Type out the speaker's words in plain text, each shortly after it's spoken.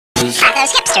cruise. Like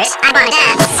those hipsters, I wanna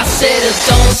dance. I said,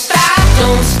 don't stop,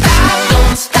 don't stop,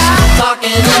 don't stop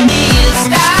talking to me.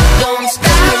 Stop, don't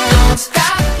stop, don't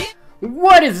stop.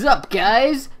 What is up,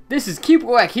 guys? This is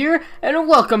Keepwack here, and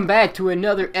welcome back to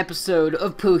another episode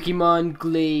of Pokemon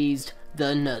Glazed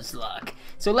Nuzlocke.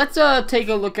 So let's take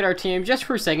a look at our team just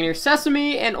for a second here.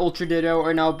 Sesame and Ultra Ditto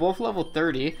are now both level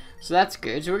 30, so that's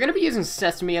good. So we're going to be using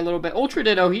Sesame a little bit. Ultra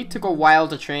Ditto, he took a while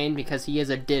to train because he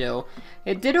is a Ditto.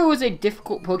 And Ditto is a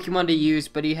difficult Pokemon to use,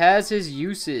 but he has his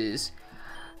uses.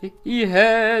 He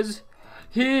has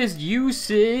his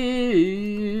uses.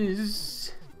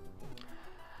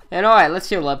 And alright, let's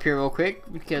heal up here real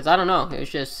quick, because I don't know,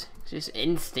 it's just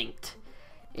instinct.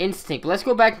 Instinct. But let's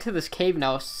go back to this cave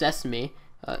now, Sesame.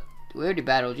 We already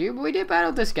battled you, but we did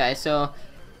battle this guy, so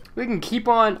we can keep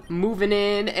on moving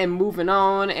in and moving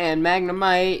on. And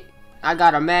Magnemite, I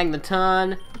got a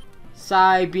Magneton,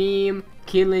 Psybeam,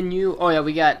 killing you. Oh yeah,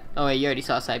 we got, oh yeah, you already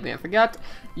saw Psybeam, I forgot.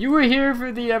 You were here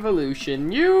for the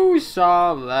evolution, you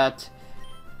saw that.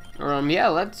 Yeah,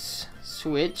 let's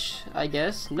switch, I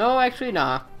guess. No, actually,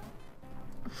 nah.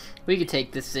 We could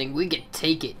take this thing, we could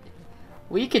take it.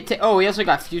 We could take, oh, we also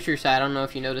got Future Sight. I don't know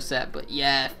if you noticed that, but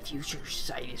yeah, Future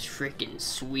Sight is freaking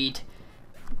sweet.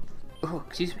 Oh,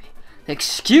 excuse me.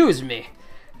 Excuse me.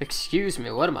 Excuse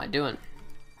me, what am I doing?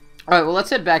 Alright, well, let's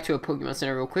head back to a Pokemon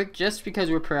Center real quick, just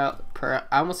because we're I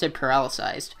almost said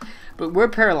paralyzed, but we're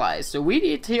paralyzed, so we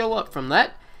need to heal up from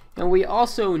that, and we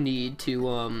also need to,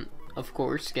 of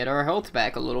course, get our health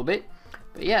back a little bit.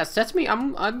 But yeah, Sesame,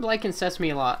 I'm liking Sesame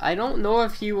a lot. I don't know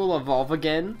if he will evolve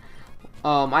again.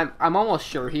 I'm almost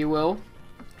sure he will,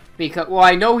 because, well,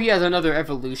 I know he has another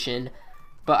evolution,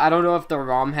 but I don't know if the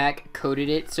ROM hack coded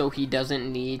it so he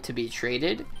doesn't need to be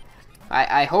traded.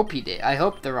 I hope he did. I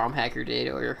hope the ROM hacker did,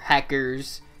 or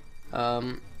hackers,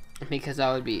 because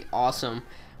that would be awesome.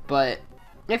 But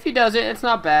if he does it, it's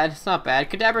not bad. It's not bad.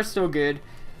 Kadabra's still good,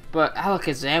 but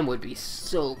Alakazam would be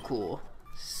so cool.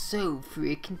 So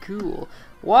freaking cool.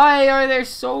 Why are there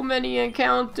so many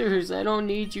encounters? I don't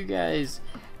need you guys.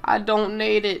 I don't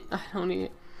need it. I don't need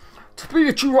it. To be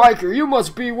a true hiker, you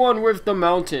must be one with the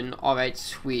mountain. Alright,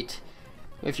 sweet.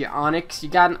 If you're Onix, you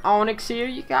got an Onix here.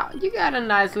 You got a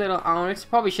nice little Onix.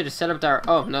 Probably should have set up our,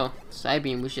 oh no,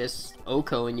 Psybeam was just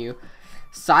Oko-ing you.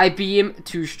 Psybeam,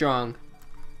 too strong.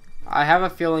 I have a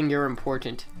feeling you're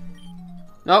important.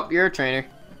 Nope, you're a trainer.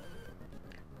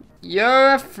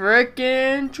 You're a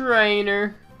freaking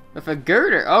trainer. With a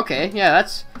girder. Okay, yeah,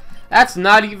 that's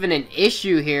not even an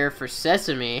issue here for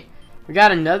Sesame. We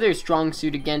got another strong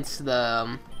suit against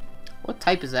the, what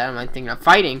type is that? Am I thinking of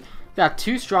fighting? We got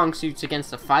two strong suits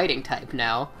against the fighting type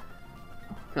now.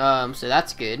 So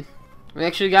that's good. We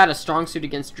actually got a strong suit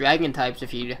against dragon types.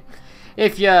 If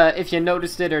you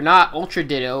noticed it or not, Ultra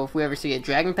Ditto. If we ever see a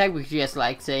dragon type, we just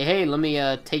like say, hey, let me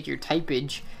take your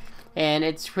typage, and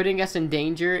it's putting us in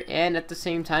danger, and at the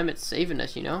same time, it's saving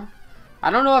us. You know. I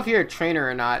don't know if you're a trainer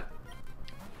or not.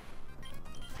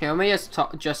 Here, let me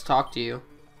just talk to you.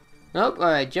 Nope,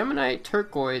 alright, Gemini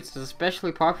turquoise is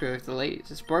especially popular with the ladies.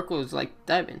 The sparkle is like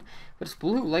diamond, but it's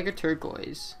blue like a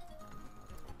turquoise.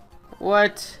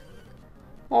 What?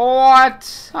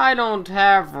 What? I don't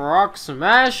have Rock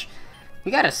Smash.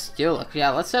 We got a Steel. Yeah,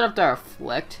 let's set up our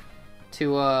Reflect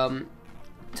to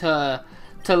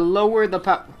lower the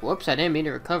power. Whoops, I didn't mean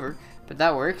to recover. But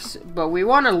that works. But we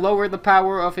want to lower the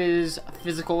power of his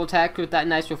physical attack with that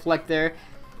nice Reflect there.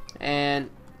 And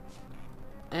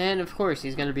of course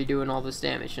he's going to be doing all this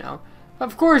damage now.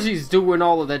 Of course he's doing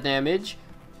all of the damage.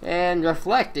 And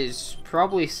Reflect is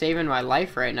probably saving my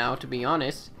life right now, to be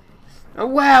honest. Oh,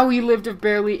 wow, he lived with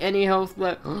barely any health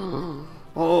left.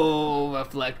 Oh,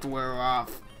 Reflect, we're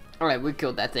off. Alright, we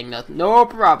killed that thing. No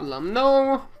problem.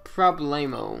 No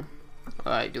problemo.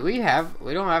 Alright, we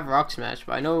don't have Rock Smash,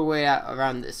 but I know the way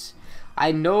around this.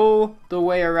 I know the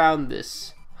way around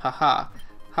this. Haha.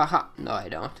 Haha. No, I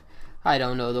don't. I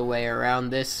don't know the way around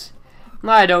this.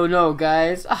 I don't know,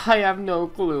 guys. I have no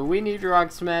clue. We need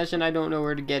Rock Smash, and I don't know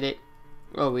where to get it.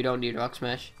 Oh, we don't need Rock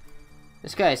Smash.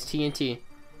 This guy is TNT.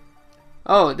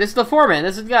 Oh, this is the foreman.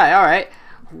 This is the guy. Alright.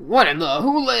 What in the...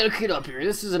 Who let a kid up here?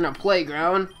 This isn't a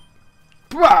playground.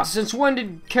 Bruh, since when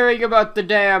did caring about the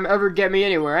dam ever get me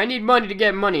anywhere? I need money to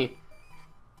get money.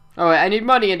 Oh, wait, I need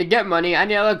money, and to get money, I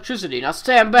need electricity. Now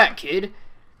stand back, kid.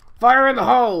 Fire in the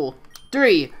hole.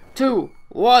 3, 2,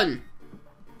 1.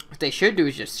 What they should do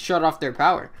is just shut off their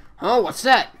power. Oh, what's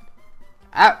that?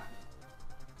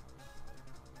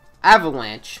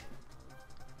 Avalanche.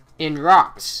 In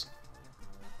rocks.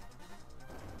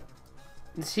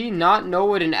 Does he not know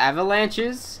what an avalanche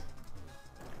is?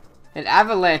 An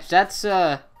avalanche, that's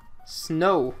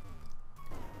snow.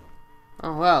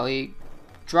 Oh well, he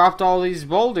dropped all these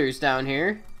boulders down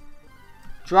here.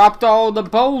 Dropped all the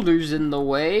boulders in the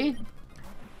way.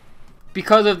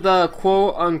 Because of the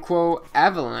quote-unquote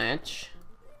avalanche.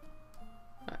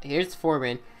 Here's the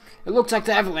foreman. It looks like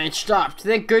the avalanche stopped.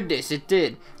 Thank goodness it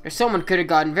did. Or someone could have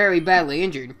gotten very badly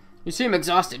injured. You seem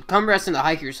exhausted. Come rest in the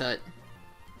hiker's hut.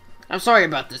 I'm sorry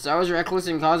about this. I was reckless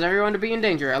and caused everyone to be in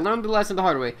danger. I learned the lesson the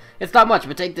hard way. It's not much,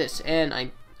 but take this. And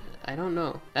I don't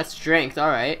know. That's strength.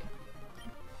 Alright.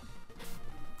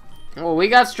 Well, we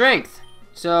got strength.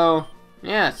 So,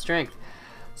 yeah, strength.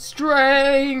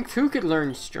 Strength! Who could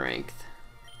learn strength?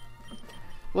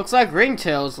 Looks like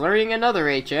Ringtail's learning another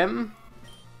HM.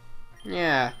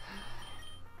 Yeah.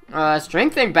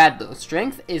 Strength ain't bad though.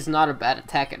 Strength is not a bad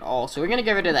attack at all. So we're gonna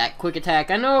get rid of that quick attack.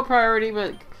 I know a priority,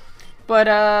 but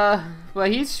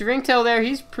he's Ringtail there.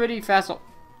 He's pretty fast.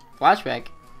 Flashback.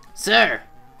 Sir,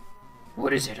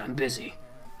 what is it? I'm busy.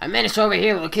 I managed to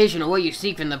overhear the location of what you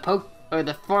seek from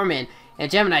the foreman in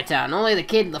Gemini Town. Only the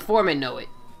kid and the foreman know it.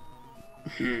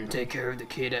 Take care of the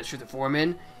kid. As for the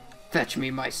foreman, fetch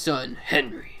me my son,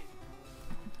 Henry.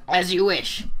 As you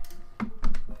wish.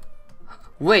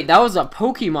 Wait, that was a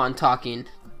Pokemon talking.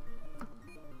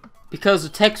 Because the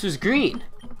text was green.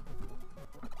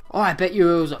 Oh, I bet you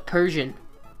it was a Persian.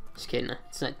 Just kidding.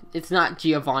 It's not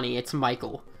Giovanni, it's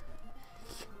Michael.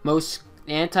 Most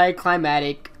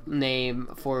anticlimactic name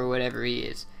for whatever he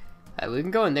is. We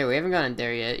can go in there. We haven't gone in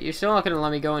there yet. You're still not gonna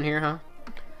let me go in here, huh?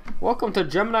 Welcome to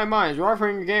Gemini Mines. We're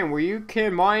offering a game where you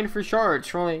can mine for shards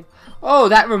from. Oh,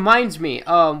 that reminds me.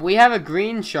 We have a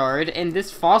green shard and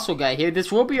this fossil guy here.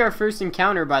 This will be our first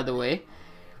encounter, by the way.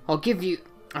 I'll give you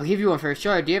one for a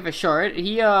shard. Do you have a shard?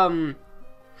 He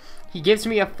gives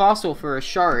me a fossil for a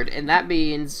shard, and that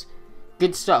means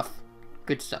good stuff.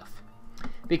 Good stuff.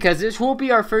 Because this will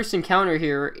be our first encounter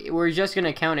here. We're just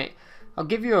gonna count it. I'll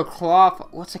give you a claw.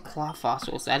 What's a claw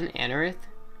fossil? Is that an anorith?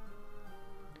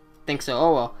 Think so.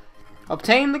 Oh well.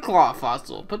 Obtain the claw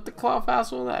fossil. Put the claw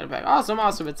fossil in that bag. Awesome,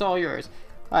 awesome. It's all yours.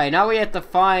 Alright, now we have to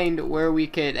find where we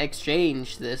could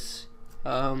exchange this.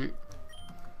 I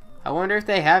wonder if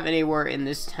they have anywhere in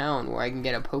this town where I can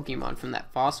get a Pokemon from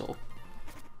that fossil.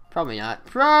 Probably not.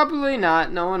 Probably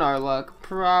not. Knowing our luck.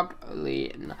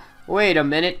 Probably not. Wait a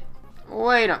minute.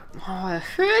 Wait a... Oh,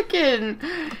 frickin'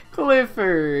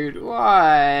 Clifford.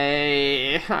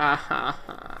 Why?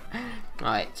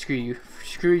 Alright, screw you.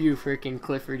 Screw you, frickin'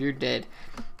 Clifford. You're dead.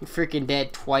 You're frickin'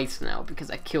 dead twice now because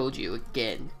I killed you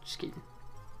again. Just kidding.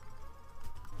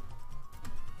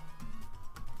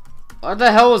 What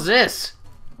the hell was this?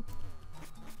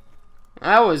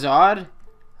 That was odd.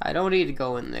 I don't need to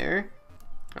go in there.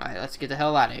 Alright, let's get the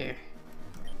hell out of here.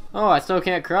 Oh, I still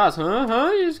can't cross,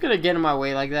 huh? You're just gonna get in my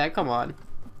way like that? Come on.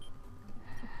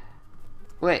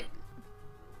 Wait.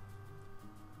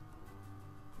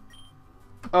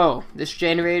 Oh, this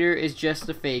generator is just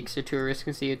a fake so tourists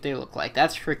can see what they look like.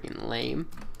 That's freaking lame.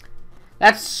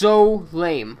 That's so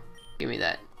lame. Give me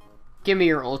that. Give me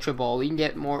your Ultra Ball. We can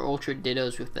get more Ultra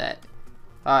Dittos with that.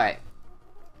 Alright.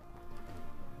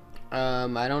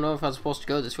 I don't know if I'm supposed to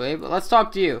go this way, but let's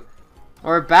talk to you.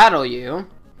 Or battle you.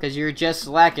 Because you're just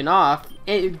slacking off.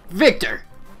 Victor!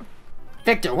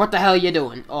 Victor, what the hell are you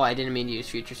doing? Oh, I didn't mean to use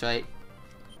Future Sight.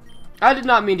 I did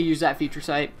not mean to use that Future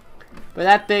Sight. But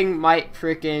that thing might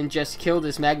freaking just kill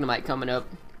this Magnemite coming up.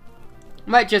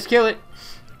 Might just kill it.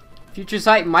 Future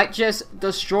Sight might just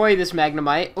destroy this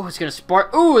Magnemite. Oh, it's going to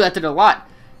spark. Ooh, that did a lot.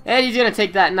 And he's going to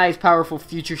take that nice, powerful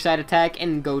Future Sight attack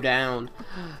and go down.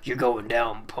 You're going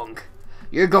down, punk.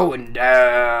 You're going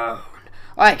down.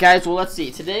 Alright, guys. Well, let's see.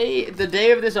 Today, the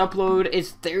day of this upload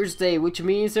is Thursday, which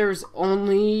means there's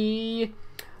only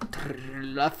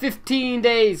 15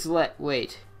 days left.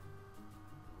 Wait.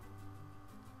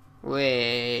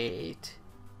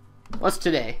 What's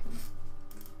today?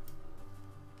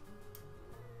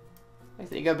 I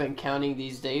think I've been counting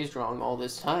these days wrong all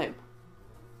this time.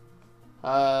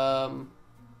 Hold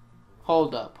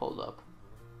up.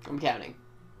 I'm counting.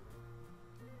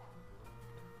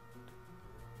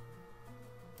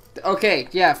 Okay,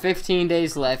 yeah, 15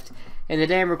 days left. And the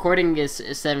day I'm recording is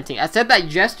 17. I said that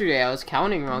yesterday. I was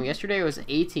counting wrong. Yesterday was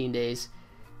 18 days.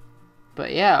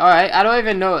 But yeah, alright. I don't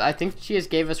even know. I think she just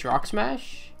gave us Rock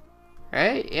Smash.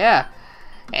 Right? Yeah.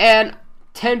 And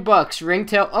 $10.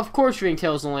 Ringtail. Of course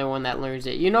Ringtail's the only one that learns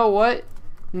it. You know what?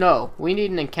 No. We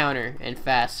need an encounter. And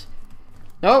fast.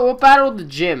 No, we'll battle the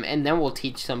gym. And then we'll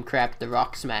teach some crap the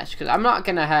Rock Smash. Because I'm not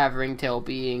going to have Ringtail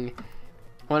being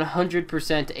 100%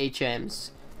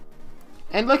 HMs.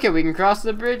 And look at, we can cross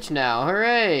the bridge now.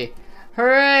 Hooray!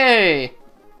 Hooray!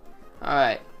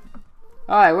 Alright.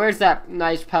 Alright, where's that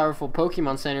nice, powerful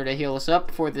Pokemon Center to heal us up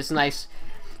for this nice,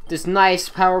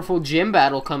 powerful gym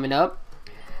battle coming up?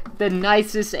 the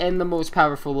nicest and the most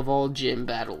powerful of all gym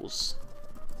battles.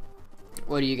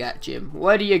 What do you got, Jim?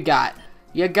 What do you got?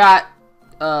 You got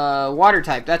water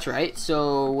type, that's right.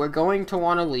 So we're going to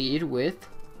want to lead with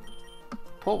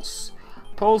Pulse.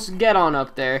 Pulse, get on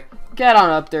up there. Get on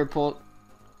up there, Pulse.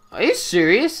 Are you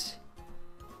serious?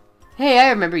 Hey, I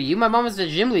remember you. My mom was the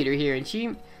gym leader here, and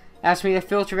she asked me to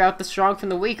filter out the strong from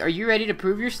the weak. Are you ready to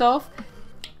prove yourself?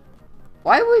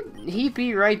 Why would he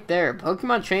be right there?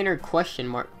 Pokemon trainer question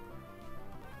mark.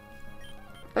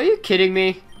 Are you kidding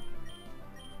me?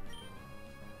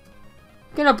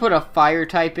 Gonna put a fire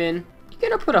type in. You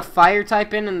gonna put a fire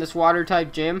type in this water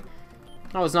type gym?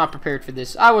 I was not prepared for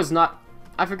this. I was not.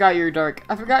 I forgot you're dark.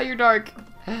 I forgot you're dark.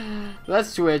 Let's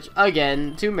switch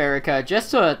again to America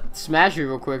just to smash you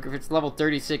real quick if it's level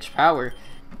 36 power.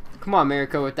 Come on,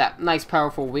 America, with that nice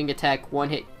powerful wing attack, one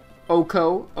hit.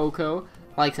 Oko.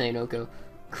 I like saying Oko.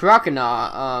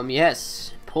 Crocodile,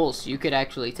 yes. Pulse, you could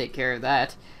actually take care of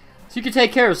that. So you could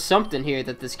take care of something here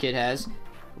that this kid has.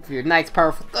 With your nice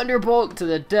powerful Thunderbolt to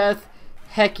the death.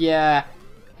 Heck yeah.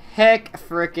 Heck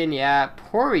frickin' yeah.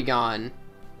 Porygon.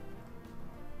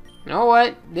 You know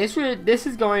what? This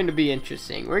is going to be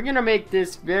interesting. We're gonna make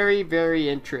this very, very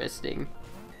interesting.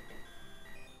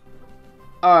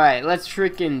 Alright, let's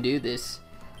frickin' do this.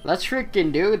 Let's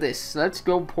frickin' do this. Let's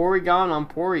go Porygon on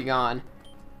Porygon.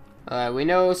 We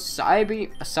know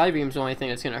Psybeam's the only thing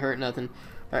that's gonna hurt nothing.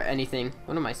 Or anything.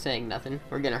 What am I saying? Nothing.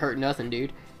 We're gonna hurt nothing,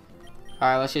 dude.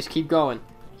 Alright, let's just keep going.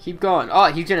 Keep going.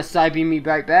 Oh, he's gonna Psybeam me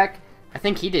right back. I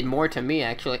think he did more to me,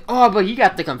 actually. Oh, but he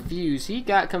got confused. He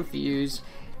got confused.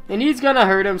 And he's gonna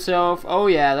hurt himself. Oh,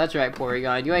 yeah, that's right,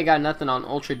 Porygon. You ain't got nothing on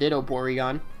Ultra Ditto,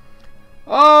 Porygon.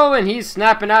 Oh, and he's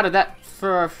snapping out of that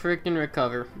for a freaking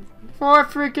recover. For a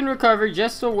freaking recover,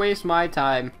 just to waste my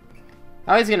time.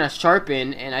 Now he's gonna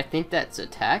sharpen, and I think that's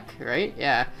attack, right?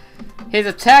 Yeah. His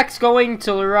attack's going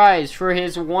to rise for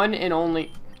his one and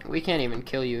only... We can't even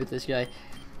kill you with this guy.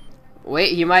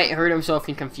 Wait, he might hurt himself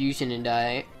in confusion and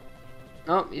die.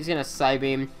 Oh, he's gonna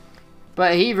Psybeam.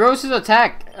 But he rose his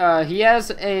attack. He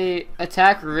has a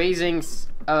attack raising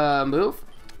move.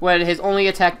 When his only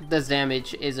attack that does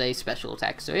damage is a special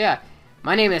attack. So yeah,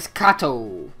 my name is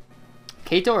Kato.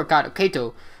 Kato or Kato?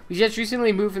 Kato. We just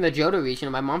recently moved from the Johto region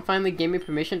and my mom finally gave me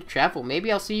permission to travel.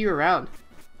 Maybe I'll see you around.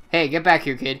 Hey, get back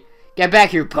here, kid. Get back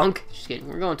here, punk. Just kidding.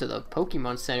 We're going to the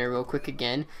Pokemon Center real quick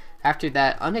again. After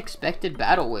that unexpected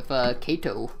battle with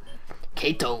Kato.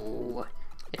 Kato.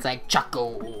 It's like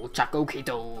Choco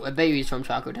Kato. I bet he's from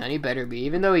Choco Town. He better be,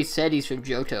 even though he said he's from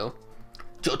Johto.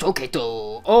 Johto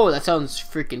Kato. Oh, that sounds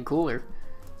freaking cooler.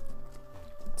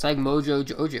 It's like Mojo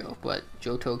Jojo, but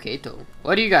Johto Kato.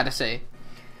 What do you got to say?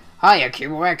 Hiya,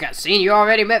 Kimberwick. I seen you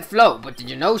already met Flo, but did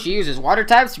you know she uses water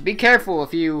types? Be careful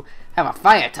if you have a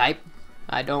fire type.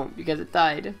 I don't, because it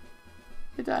died.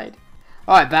 It died.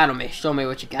 Alright, battle me. Show me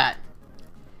what you got.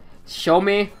 Show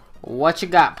me what you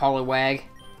got, Poliwag.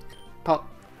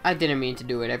 I didn't mean to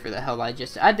do whatever the hell I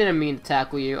didn't mean to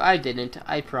tackle you. I didn't.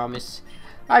 I promise.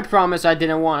 I promise I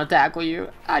didn't want to tackle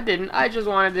you. I didn't. I just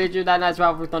wanted to do that nice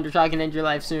powerful Thunder Shock and end your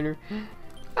life sooner.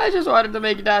 I just wanted to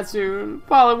make it that soon.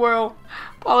 Poliwhirl.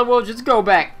 Poliwhirl, just go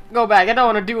back. Go back. I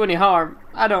don't want to do any harm.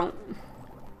 I don't.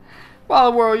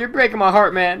 Poliwhirl, you're breaking my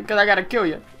heart, man. Because I gotta kill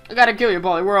you. I gotta kill you,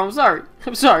 Poliwhirl. I'm sorry.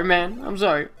 I'm sorry, man. I'm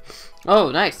sorry.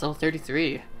 Oh, nice. Level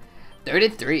 33.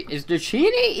 33. Is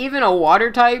Dratini even a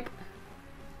water type?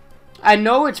 I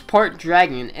know it's part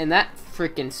dragon, and that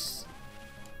freaking...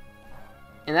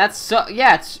 And that's so...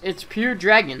 Yeah, it's pure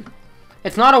dragon.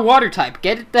 It's not a water type.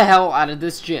 Get it the hell out of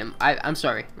this gym. I'm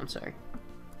sorry. I'm sorry.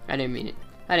 I didn't mean it.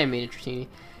 I didn't mean it, Dratini.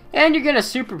 And you're gonna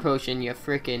Super Potion, you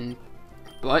freaking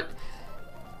butt.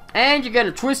 And you're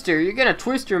gonna Twister. You're gonna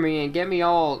Twister me and get me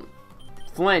all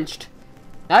flinched.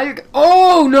 Now you're...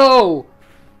 Oh, no!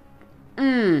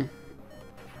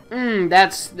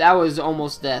 That was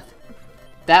almost death.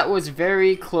 That was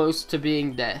very close to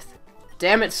being death.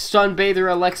 Damn it, Sunbather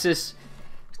Alexis.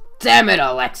 Damn it,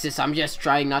 Alexis. I'm just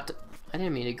trying not to... I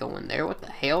didn't mean to go in there. What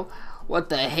the hell? What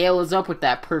the hell is up with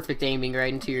that perfect aiming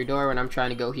right into your door when I'm trying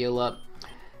to go heal up?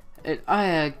 And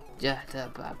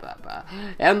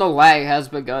the lag has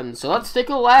begun. So let's take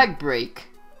a lag break.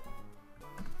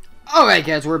 Alright,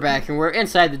 guys, we're back. And we're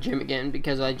inside the gym again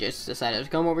because I just decided to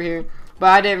come over here. But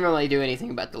I didn't really do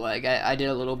anything about the lag. I did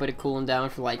a little bit of cooling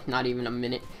down for like not even a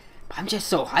minute. But I'm just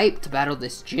so hyped to battle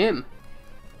this gym.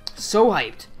 So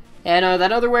hyped. And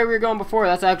that other way we were going before,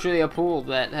 that's actually a pool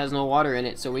that has no water in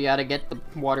it. So we gotta get the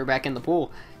water back in the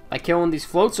pool by killing these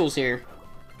floatsels here.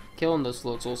 Killing those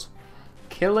floatsels.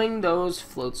 Killing those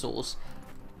floatsels.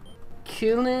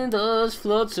 Killing those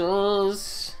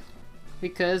floatsels.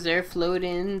 Because they're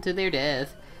floating to their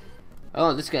death.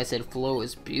 Oh, this guy said Flo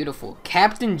is beautiful.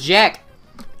 Captain Jack!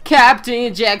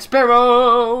 Captain Jack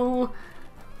Sparrow!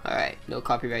 Alright, no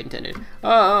copyright intended.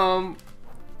 Oh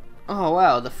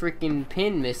wow, the freaking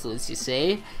pin missiles, you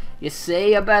say? You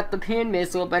say about the pin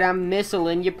missile, but I'm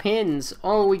missiling your pins.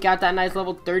 Oh, we got that nice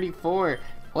level 34.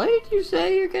 What did you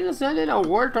say? You're gonna send in a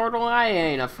war turtle? I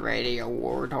ain't afraid of your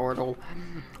war turtle.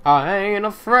 I ain't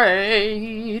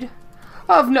afraid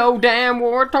of no damn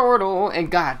war turtle.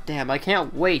 And goddamn, I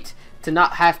can't wait to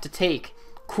not have to take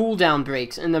cooldown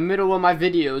breaks in the middle of my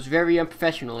videos very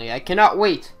unprofessionally. I cannot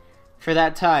wait for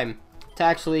that time to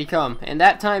actually come. And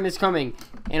that time is coming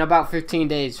in about 15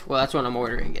 days. Well, that's when I'm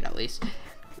ordering it, at least.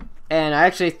 And I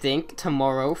actually think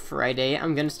tomorrow, Friday,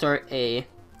 I'm gonna start a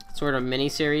sort of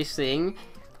mini-series thing,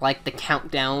 like the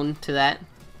countdown to that.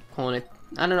 Calling it,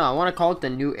 I don't know, I want to call it the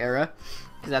new era,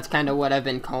 because that's kind of what I've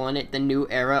been calling it. The new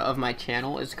era of my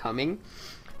channel is coming.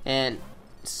 And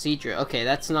Seadra, okay,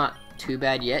 that's not too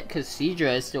bad yet, because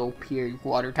Seadra is still pure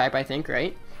water type, I think,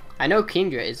 right? I know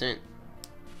Kingdra isn't.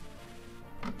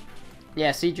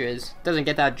 Yeah, Seadra is. Doesn't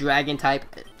get that dragon type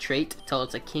trait until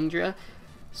it's a Kingdra.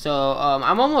 So,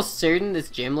 I'm almost certain this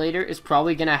gym leader is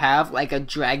probably gonna have, like, a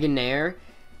Dragonair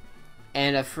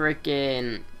and a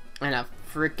frickin'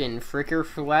 fricker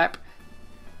flap.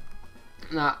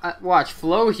 Now, watch,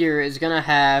 Flo here is gonna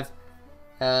have,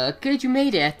 good, you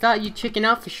made it. I thought you'd chicken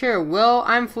out for sure. Well,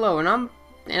 I'm Flo,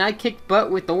 and I kicked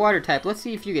butt with the water type. Let's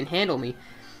see if you can handle me.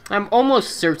 I'm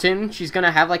almost certain she's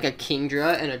gonna have, like, a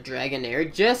Kingdra and a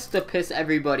Dragonair just to piss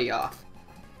everybody off.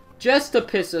 Just to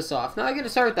piss us off. Now I gotta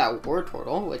start with that War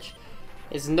Turtle, which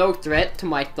is no threat to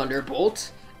my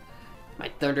Thunderbolt. My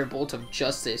Thunderbolt of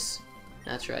Justice.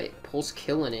 That's right. Pulse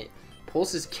killing it.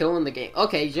 Pulse is killing the game.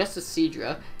 Okay, just a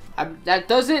Seadra. That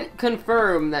doesn't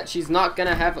confirm that she's not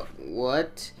gonna have a...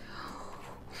 What?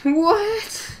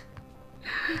 What?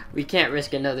 We can't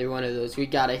risk another one of those. We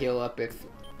gotta heal up if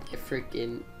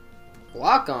freaking...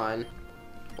 Lock on?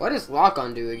 What does Lock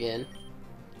on do again?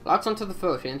 Locks onto the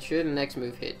foe to ensure the next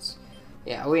move hits.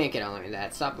 Yeah, we ain't gonna learn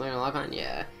that. Stop learning Lock on?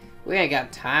 Yeah. We ain't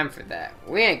got time for that.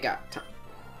 We ain't got time.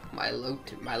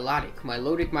 Milotic.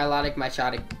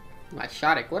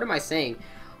 What am I saying?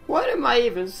 What am I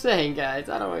even saying, guys?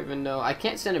 I don't even know. I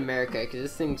can't send America because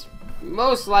this thing's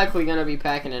most likely gonna be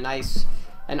packing an ice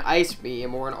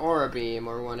beam or an aura beam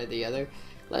or one or the other.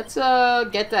 Let's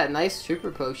get that nice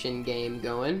super potion game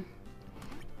going.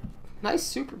 Nice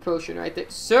super potion right there.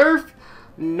 Surf.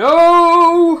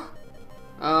 No!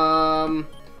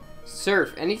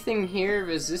 Surf. Anything here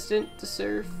resistant to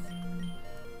surf?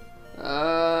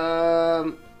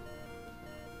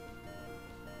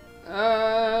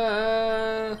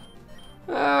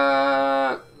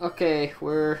 Okay,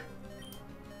 we're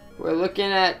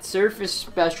looking at surface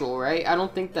special, right? I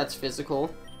don't think that's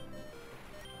physical.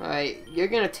 Alright, you're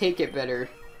gonna take it better.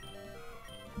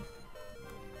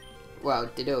 Wow,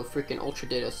 Ditto, freaking Ultra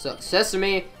Ditto sucks.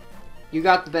 Sesame, you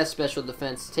got the best special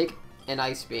defense. Take an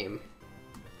Ice Beam.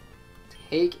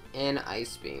 Take an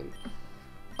Ice Beam.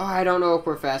 Oh, I don't know if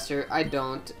we're faster. I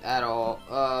don't at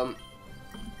all.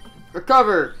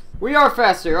 Recover! We are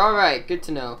faster! Alright, good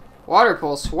to know. Water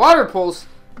Pulse! Water Pulse!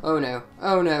 Oh no.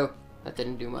 Oh no. That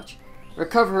didn't do much.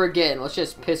 Recover again. Let's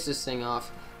just piss this thing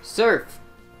off. Surf!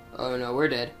 Oh no, we're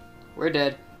dead. We're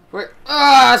dead.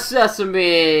 Ah,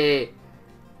 Sesame!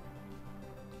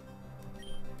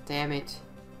 Damn it.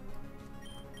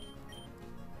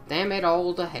 Damn it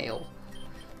all to hell.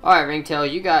 Alright,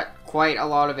 Ringtail, you got quite a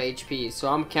lot of HP, so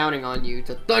I'm counting on you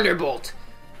to Thunderbolt!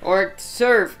 Or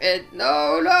Surf it.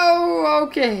 No!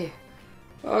 Okay.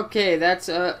 Okay, that's,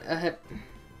 you're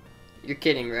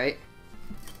kidding, right?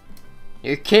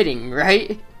 You're kidding,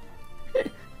 right?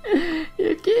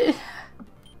 You're kidding.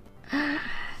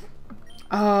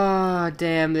 Oh,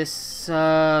 damn, this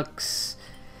sucks.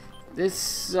 This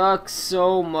sucks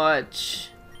so much.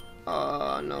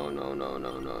 Oh, no.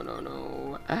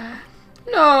 No.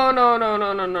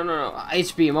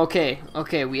 Ice Beam, okay,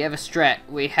 we have a strat.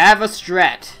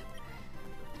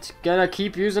 It's gonna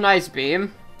keep using Ice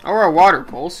Beam. Or a Water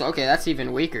Pulse, okay, that's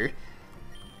even weaker.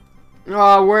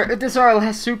 Oh, this is our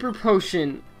last super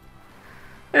potion.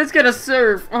 It's gonna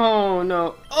Surf. Oh,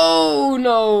 no. Oh,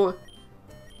 no.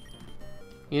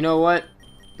 You know what?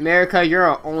 America, you're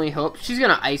our only hope. She's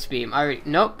gonna Ice Beam.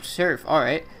 Nope, Surf,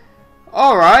 alright.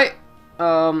 Alright.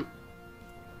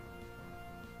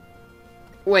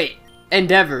 Wait,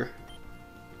 Endeavor.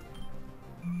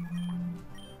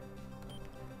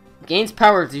 Gains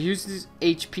power to use his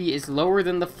HP is lower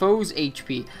than the foe's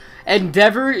HP.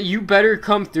 Endeavor, you better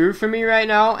come through for me right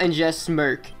now and just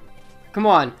smirk. Come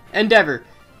on, Endeavor.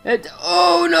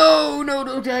 Oh no,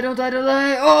 don't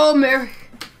die. Oh, Mary.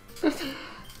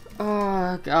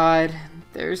 Oh, God.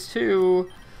 There's two.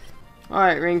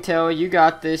 Alright, Ringtail, you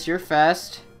got this. You're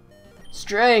fast.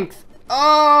 Strength.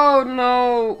 Oh,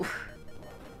 no.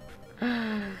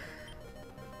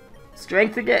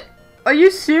 Strength again. Are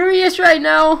you serious right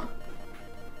now?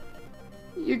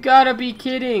 You gotta be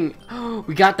kidding. Oh,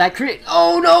 we got that crit.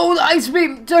 Oh, no. The ice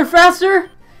beams are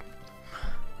faster.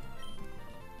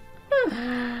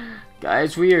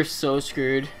 Guys, we are so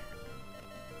screwed.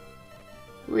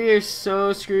 We are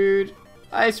so screwed.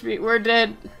 Ice beam, we're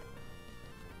dead.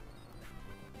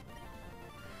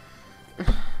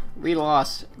 We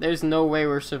lost. There's no way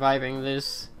we're surviving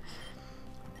this.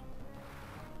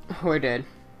 We're dead.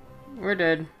 We're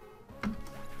dead.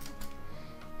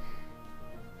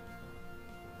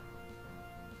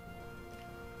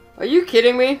 Are you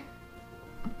kidding me?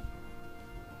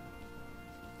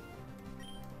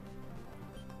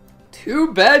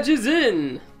 Two badges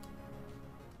in.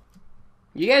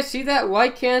 You guys see that? Why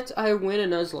can't I win a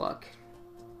Nuzlocke?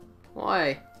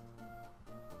 Why?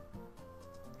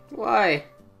 Why?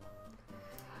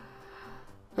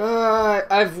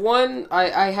 I've won.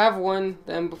 I have won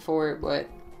them before, but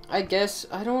I guess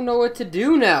I don't know what to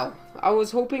do now. I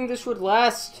was hoping this would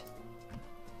last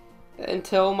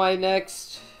until my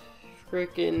next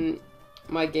freaking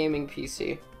my gaming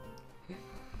PC.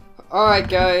 Alright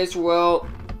guys, well,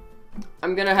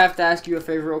 I'm gonna have to ask you a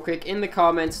favor real quick. In the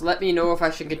comments, let me know if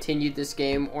I should continue this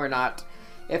game or not.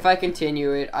 If I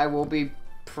continue it, I will be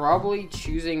probably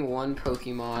choosing one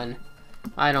Pokemon.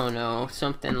 I don't know,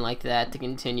 something like that to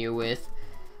continue with.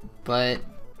 But,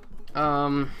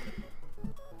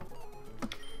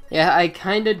 yeah, I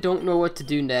kinda don't know what to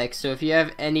do next, so if you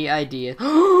have any idea...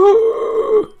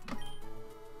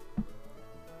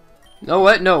 No,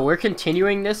 what? No, we're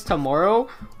continuing this tomorrow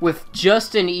with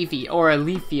just an Eevee, or a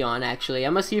Leafeon, actually.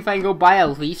 I'm gonna see if I can go buy a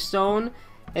Leaf Stone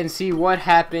and see what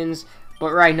happens.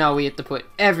 But right now, we have to put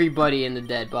everybody in the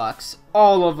dead box.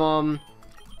 All of them.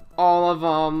 All of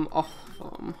them. All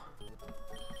of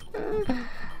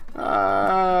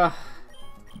them.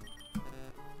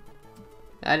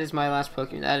 That is my last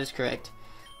Pokemon. That is correct.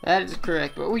 That is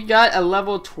correct. But we got a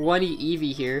level 20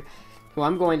 Eevee here, who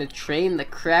I'm going to train the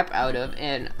crap out of,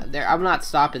 and I'm not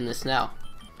stopping this now.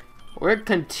 We're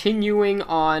continuing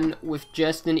on with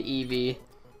just an Eevee,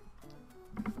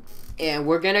 and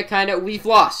we're gonna we've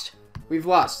lost. We've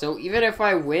lost. So even if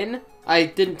I win, I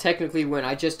didn't technically win.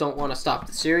 I just don't want to stop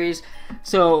the series.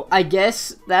 So I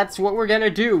guess that's what we're gonna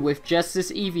do with just this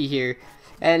Eevee here.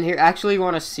 And here, actually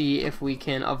want to see if we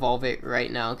can evolve it right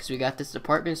now, because we got this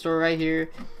department store right here,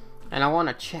 and I want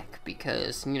to check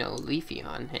because, you know,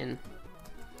 Leafeon, and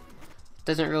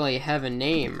doesn't really have a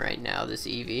name right now, this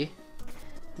Eevee.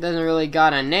 Doesn't really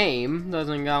got a name.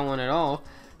 Doesn't got one at all.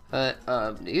 But,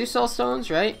 you sell stones,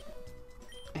 right?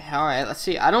 Alright, let's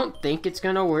see. I don't think it's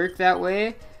gonna work that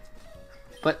way.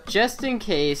 But just in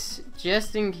case.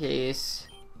 Just in case.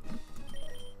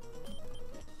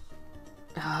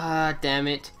 Ah, damn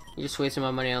it. You're just wasting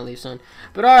my money on Leaf Stone.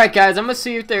 But alright, guys. I'm gonna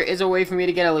see if there is a way for me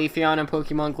to get a Leafeon and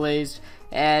Pokemon Glazed.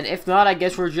 And if not, I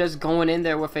guess we're just going in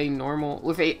there with a normal,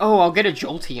 oh, I'll get a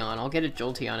Jolteon. I'll get a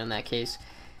Jolteon in that case.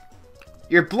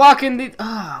 You're blocking the,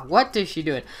 what is she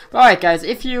doing? Alright guys,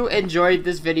 if you enjoyed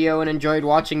this video and enjoyed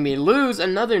watching me lose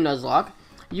another Nuzlocke,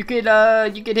 you could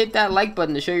hit that like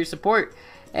button to show your support.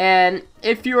 And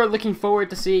if you are looking forward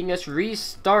to seeing us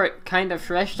restart kind of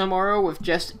fresh tomorrow with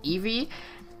just Eevee,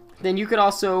 then you could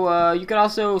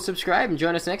also subscribe and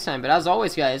join us next time. But as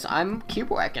always, guys, I'm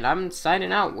Cubewack, and I'm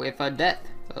signing out with a death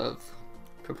of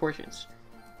proportions.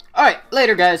 Alright,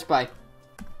 later, guys. Bye.